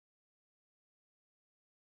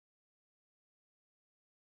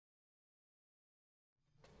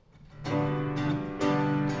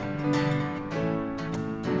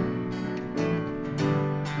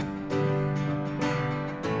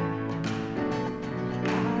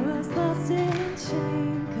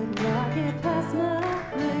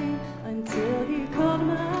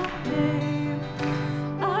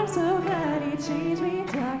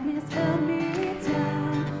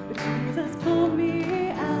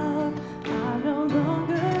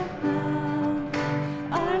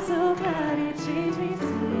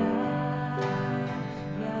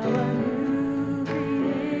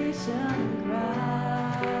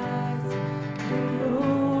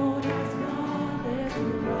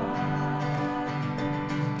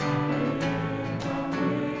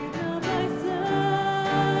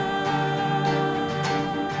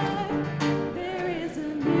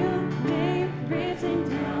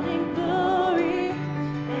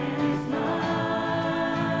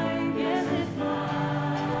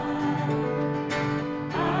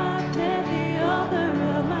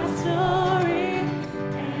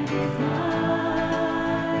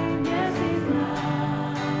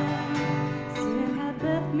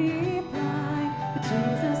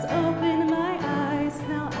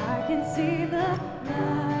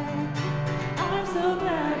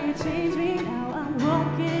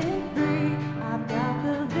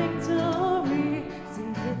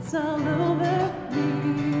grace all over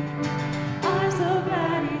me. I'm so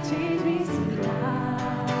glad He changed me, see I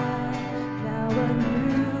now a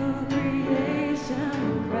new creation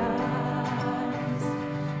in Christ.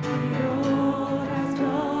 The old has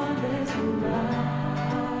gone, there's new life.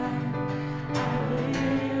 I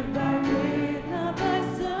live by faith, not by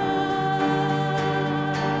sight.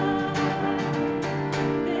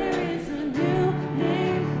 There is a new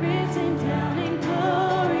name written down in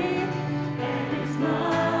glory, and it's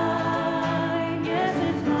mine, yes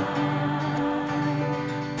it's mine.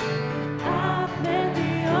 I've met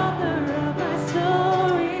the author of my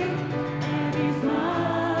story, and He's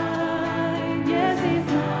mine, yes He's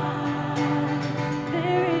mine.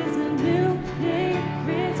 There is a new name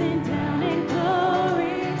written down in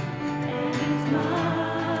glory, and it's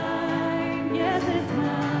mine, yes it's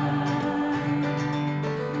mine.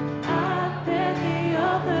 I've met the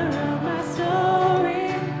author of my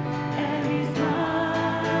story, and He's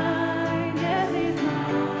mine, yes He's mine.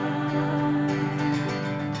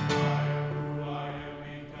 Who I am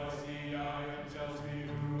because the I am tells me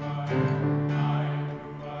who I am. I am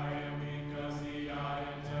who I am because the I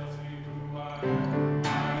am tells me who I am. I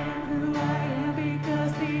am who I am because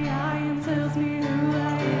the I am tells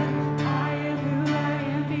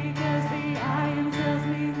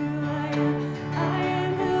me who I am. I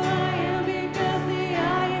am who I am because the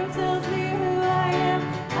I am tells me who I am.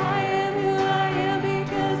 I am who I am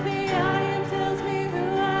because the I am tells me who I am. I am who I am because the I am tells me who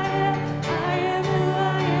I am. I am who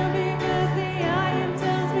I am because the I am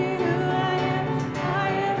tells me who I am. I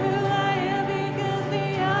am who I am because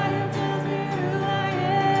the I am tells me who I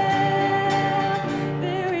am.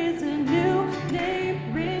 There is a new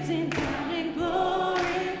name written down in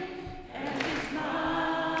glory, and it's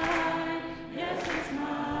mine, yes it's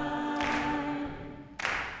mine.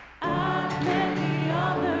 I've met the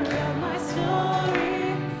author of my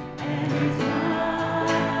story, and He's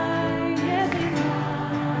mine, yes He's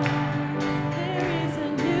mine. There is a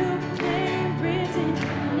new name written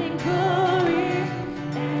down in glory,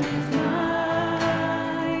 and it's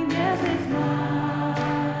mine, yes it's mine.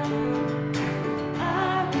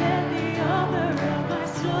 I've met the author of my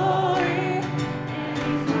story, and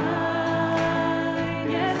He's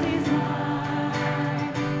mine, yes He's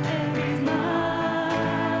mine. And He's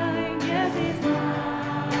mine, yes He's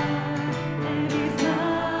mine. And He's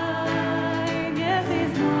mine, yes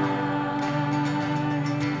He's mine.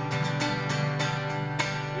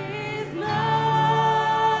 He's mine.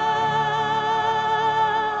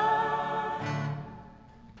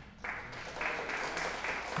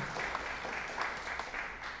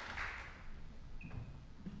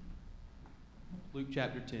 Luke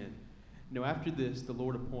chapter 10. Now after this, the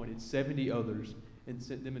Lord appointed 70 others and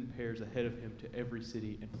sent them in pairs ahead of him to every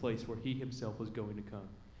city and place where he himself was going to come.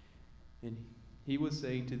 And he was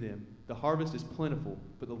saying to them, the harvest is plentiful,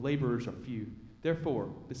 but the laborers are few. Therefore,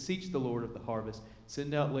 beseech the Lord of the harvest,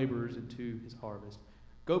 send out laborers into his harvest.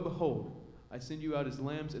 Go, behold, I send you out as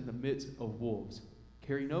lambs in the midst of wolves.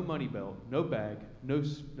 Carry no money belt, no bag, no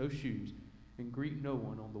shoes, and greet no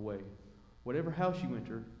one on the way. Whatever house you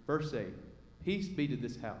enter, first say, peace be to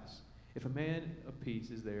this house. If a man of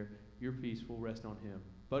peace is there, your peace will rest on him.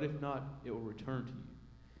 But if not, it will return to you.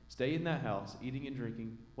 Stay in that house, eating and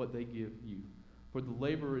drinking what they give you. For the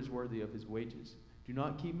laborer is worthy of his wages. Do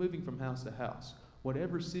not keep moving from house to house.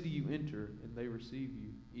 Whatever city you enter and they receive you,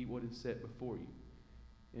 eat what is set before you.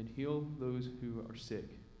 And heal those who are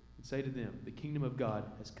sick. And say to them, the kingdom of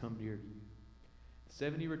God has come near you. The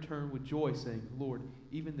 70 returned with joy, saying, Lord,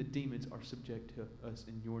 even the demons are subject to us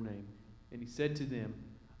in your name. And he said to them,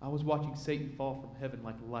 I was watching Satan fall from heaven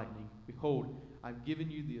like lightning. Behold, I've given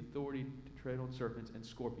you the authority to tread on serpents and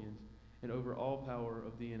scorpions, and over all power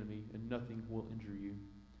of the enemy, and nothing will injure you.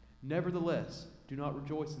 Nevertheless, do not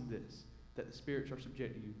rejoice in this, that the spirits are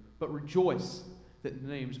subject to you, but rejoice that the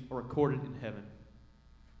names are recorded in heaven.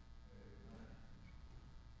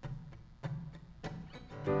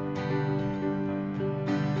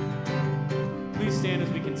 Please stand as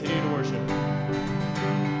we continue to worship.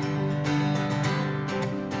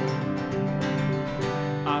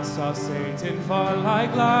 I saw Satan fall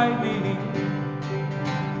like lightning.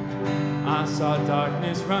 I saw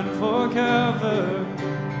darkness run for cover.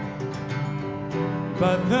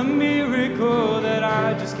 But the miracle that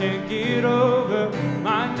I just can't get over,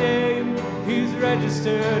 my name is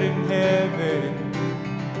registered in heaven.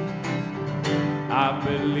 I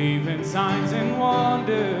believe in signs and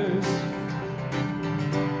wonders.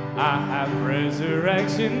 I have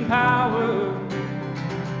resurrection power.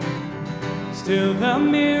 Still the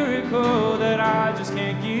miracle that I just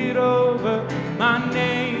can't get over, my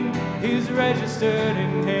name is registered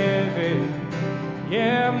in heaven.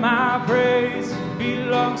 Yeah, my praise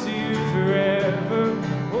belongs to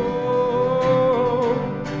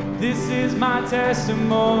my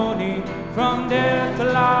testimony from death to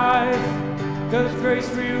life. 'Cause grace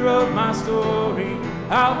rewrote my story,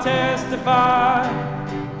 I'll testify.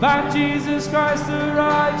 By Jesus Christ the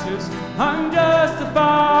righteous, I'm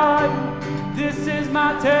justified. This is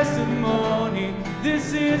my testimony,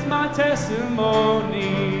 this is my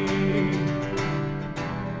testimony.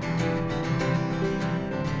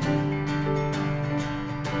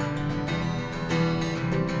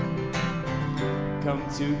 Come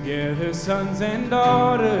together, sons and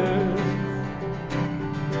daughters,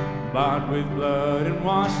 bought with blood and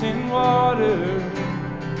washed in water.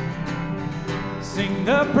 Sing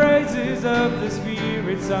the praises of the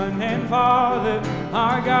Spirit, Son and Father.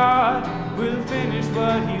 Our God will finish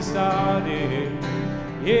what He started.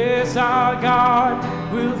 Yes, our God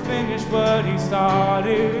will finish what He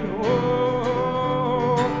started.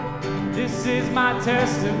 Oh, this is my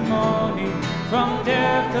testimony from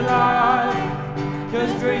death to life.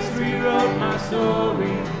 'Cause grace rewrote my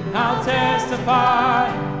story, I'll testify.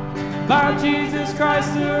 By Jesus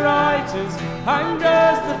Christ the righteous, I'm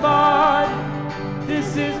justified.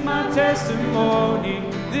 This is my testimony,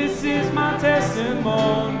 this is my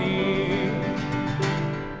testimony.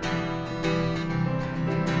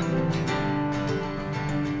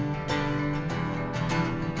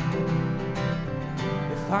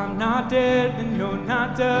 If I'm not dead, then you're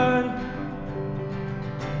not done.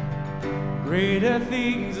 Greater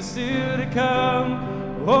things are still to come.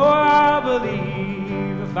 Oh, I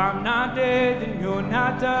believe. If I'm not dead, then you're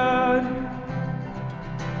not done.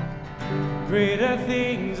 Greater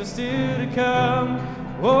things are still to come.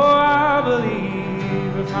 Oh, I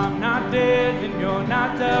believe. If I'm not dead, then you're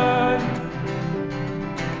not done.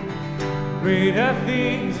 Greater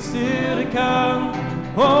things are still to come.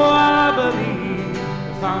 Oh, I believe.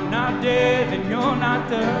 If I'm not dead, then you're not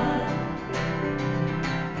done.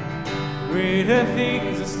 Greater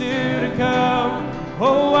things are still to come.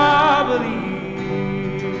 Oh, I believe.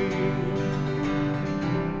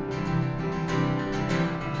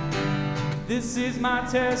 This is my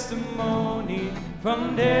testimony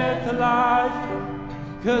from death to life.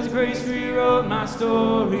 'Cause grace rewrote my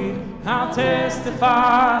story, I'll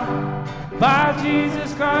testify. By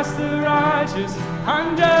Jesus Christ the righteous,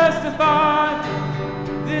 I'm justified.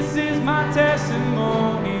 This is my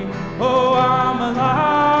testimony, oh, I'm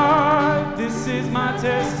alive. This is my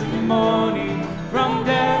testimony from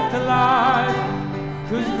death to life.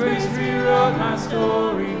 'Cause grace rewrote my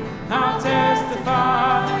story, I'll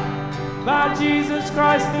testify. By Jesus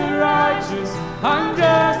Christ the righteous, I'm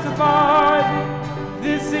justified.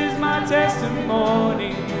 This is my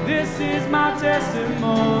testimony, this is my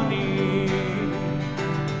testimony.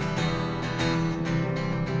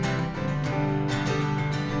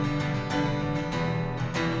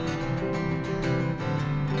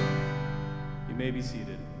 You may be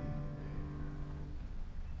seated.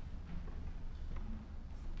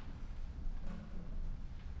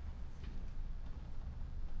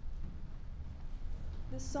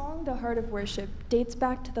 The song The Heart of Worship dates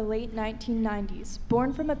back to the late 1990s,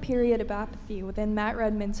 born from a period of apathy within Matt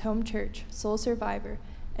Redman's home church, Soul Survivor,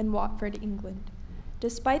 in Watford, England.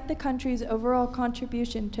 Despite the country's overall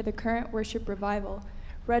contribution to the current worship revival,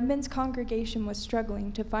 Redman's congregation was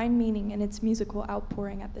struggling to find meaning in its musical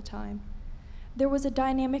outpouring at the time. There was a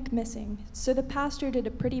dynamic missing, so the pastor did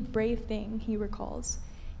a pretty brave thing, he recalls.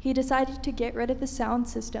 He decided to get rid of the sound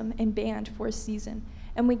system and band for a season,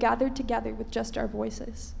 and we gathered together with just our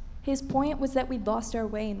voices. His point was that we'd lost our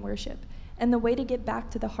way in worship, and the way to get back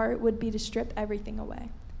to the heart would be to strip everything away.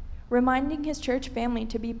 Reminding his church family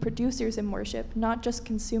to be producers in worship, not just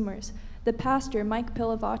consumers, the pastor, Mike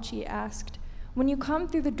Pilavachi, asked, "When you come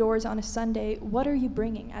through the doors on a Sunday, what are you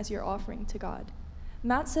bringing as your offering to God?"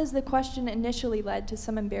 Matt says the question initially led to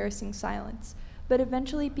some embarrassing silence, but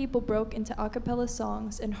eventually people broke into a cappella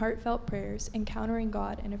songs and heartfelt prayers, encountering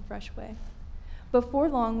God in a fresh way. Before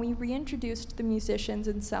long, we reintroduced the musicians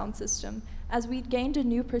and sound system, as we'd gained a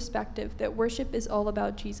new perspective that worship is all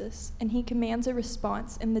about Jesus, and he commands a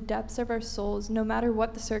response in the depths of our souls, no matter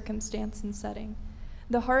what the circumstance and setting.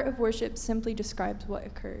 The heart of worship simply describes what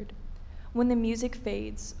occurred. When the music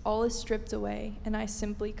fades, all is stripped away, and I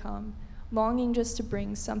simply come, longing just to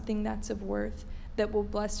bring something that's of worth, that will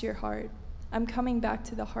bless your heart. I'm coming back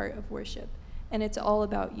to the heart of worship, and it's all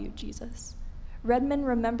about you, Jesus. Redman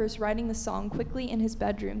remembers writing the song quickly in his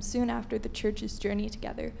bedroom soon after the church's journey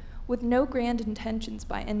together, with no grand intentions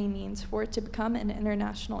by any means for it to become an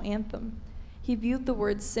international anthem. He viewed the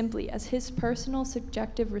words simply as his personal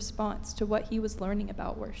subjective response to what he was learning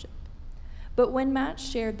about worship. But when Matt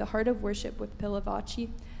shared the heart of worship with Pilavachi,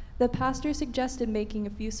 the pastor suggested making a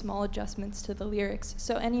few small adjustments to the lyrics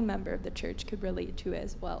so any member of the church could relate to it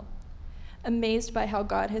as well. Amazed by how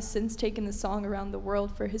God has since taken the song around the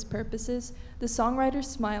world for his purposes, the songwriter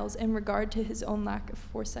smiles in regard to his own lack of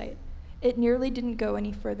foresight. It nearly didn't go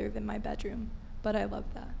any further than my bedroom, but I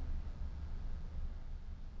love that.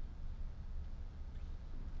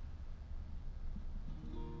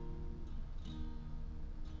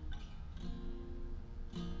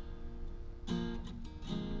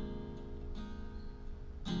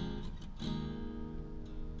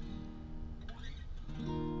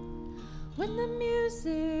 When the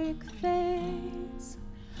music fades,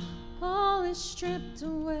 all is stripped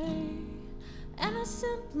away, and I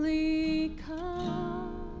simply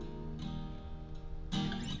come,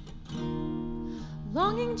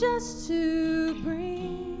 longing just to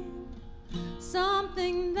bring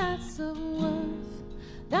something that's of worth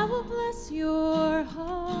that will bless your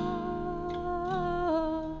heart.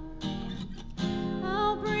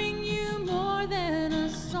 I'll bring you more than a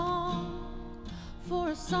song, for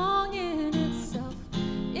a song in itself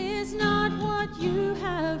is not what you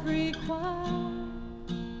have required.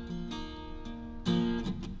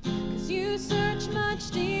 'Cause you search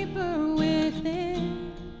much deeper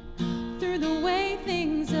within, through the way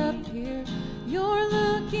things appear. You're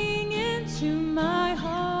looking into my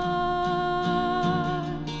heart.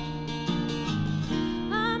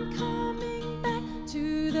 I'm coming back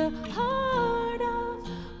to the heart of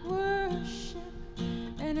worship,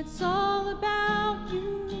 and it's all about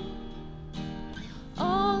you,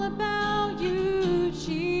 all about you,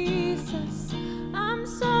 Jesus. I'm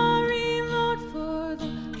sorry, Lord, for the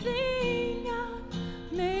thing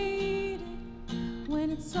I made it, when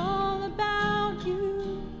it's all about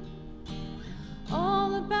you,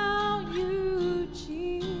 all about you,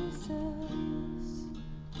 Jesus.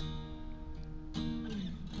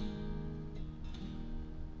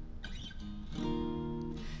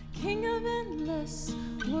 King of endless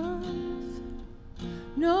worth,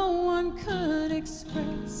 no one could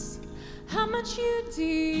express how much you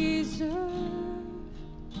deserve.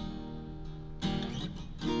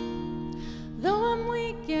 Though I'm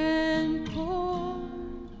weak and poor,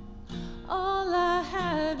 all I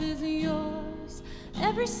have is yours,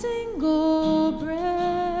 every single breath.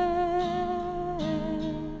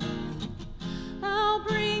 I'll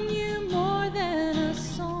bring you more than a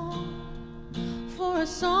song, for a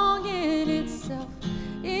song in itself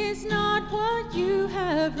is not what you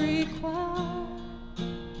have required.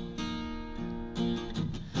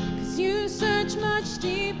 'Cause you search much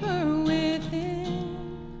deeper within,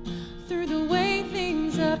 through the way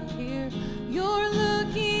things appear. You're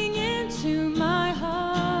looking into my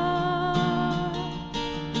heart.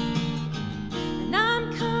 And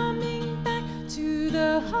I'm coming back to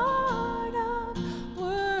the heart of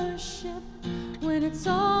worship, when it's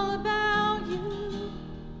all about you,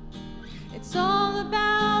 it's all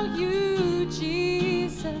about you,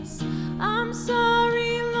 Jesus. I'm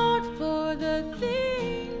sorry, Lord, for the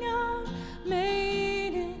thing I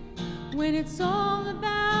made it, when it's all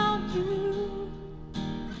about you,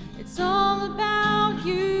 it's all about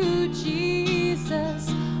you,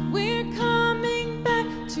 Jesus. We're coming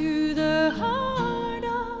back to the heart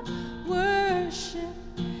of worship,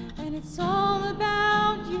 and it's all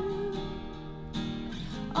about you,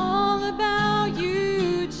 all about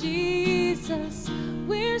you, Jesus.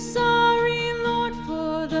 We're sorry, Lord,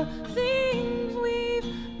 for the things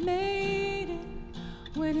we've made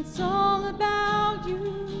it, when it's all about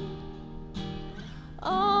you,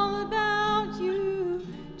 all about you,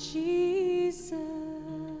 Jesus.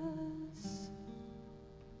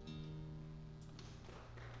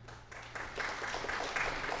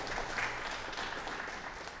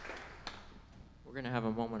 We're going to have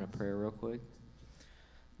a moment of prayer real quick.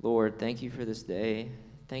 Lord, thank you for this day.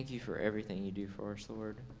 Thank you for everything you do for us,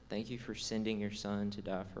 Lord. Thank you for sending your Son to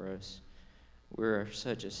die for us. We're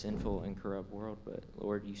such a sinful and corrupt world, but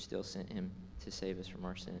Lord, you still sent him to save us from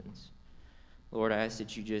our sins. Lord, I ask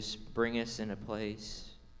that you just bring us in a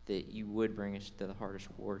place that you would bring us to the heart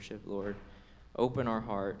of worship, Lord. Open our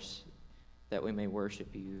hearts that we may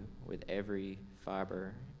worship you with every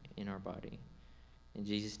fiber in our body. In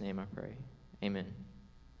Jesus' name I pray. Amen.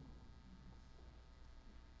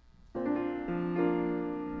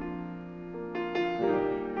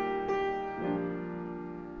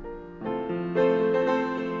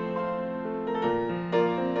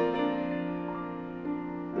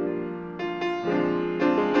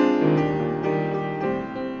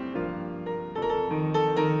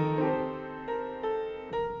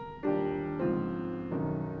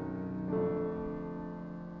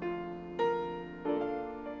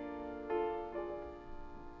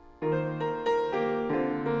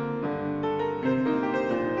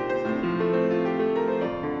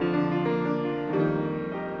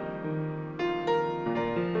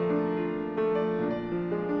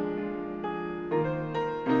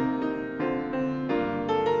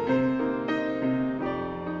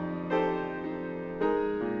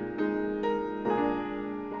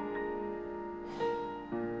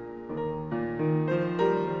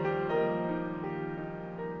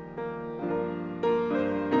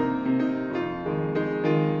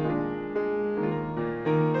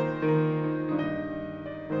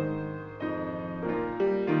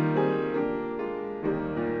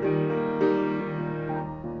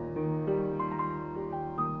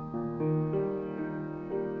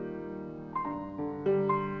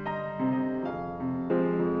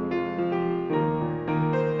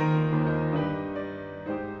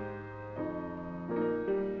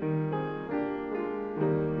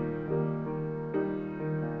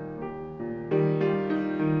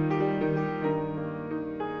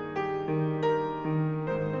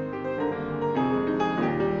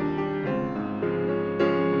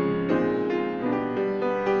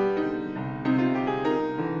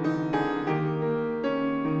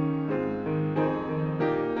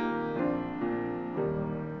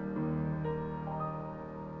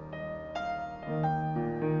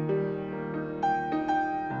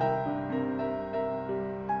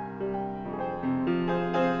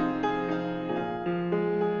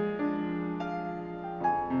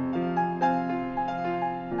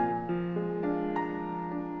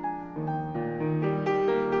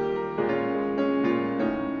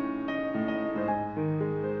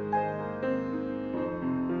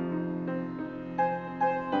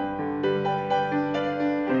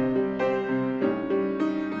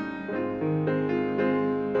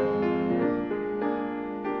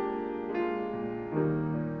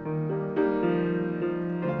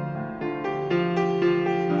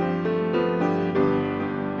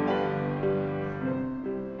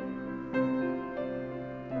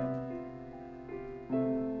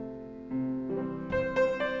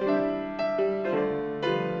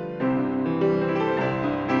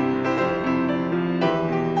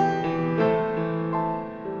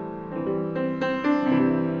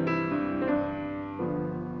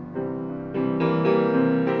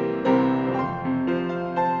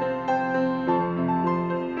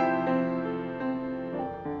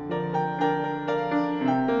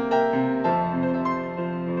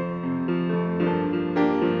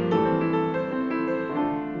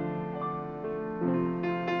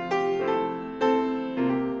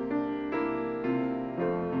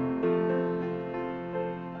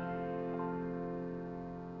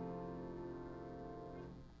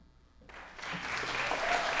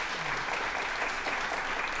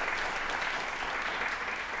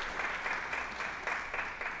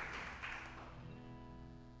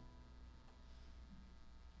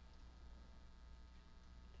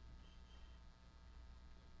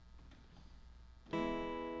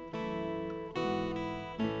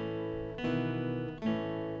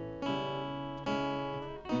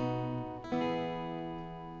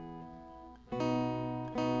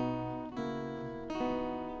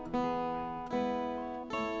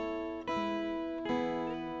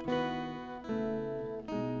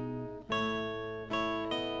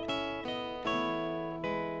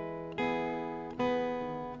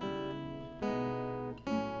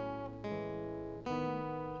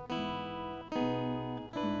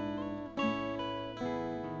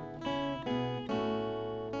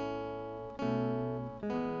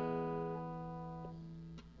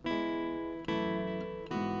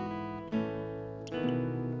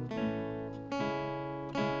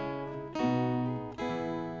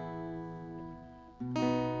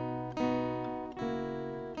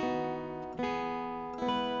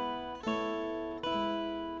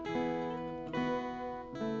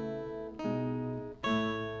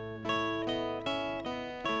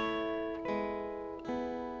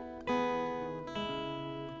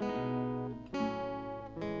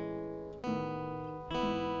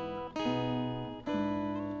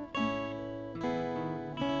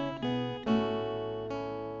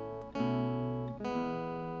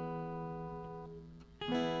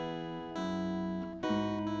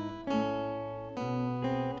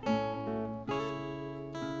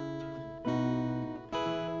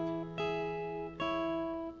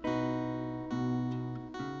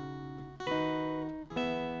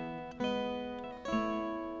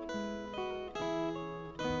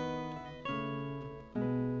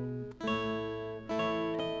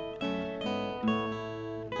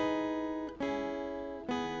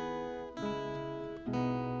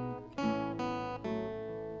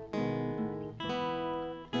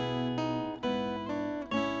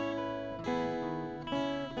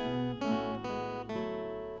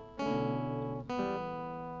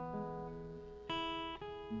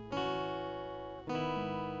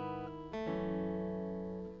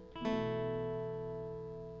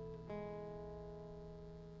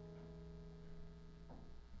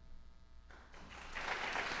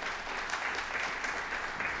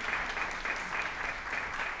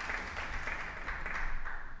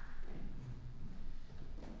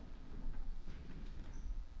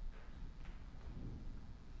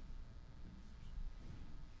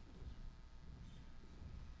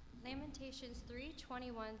 Lamentations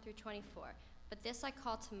 3:21 through 24. But this I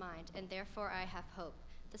call to mind, and therefore I have hope.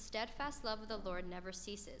 The steadfast love of the Lord never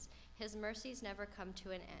ceases. His mercies never come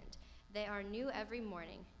to an end. They are new every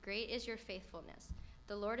morning. Great is your faithfulness.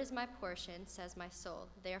 The Lord is my portion, says my soul.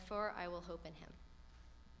 Therefore I will hope in him.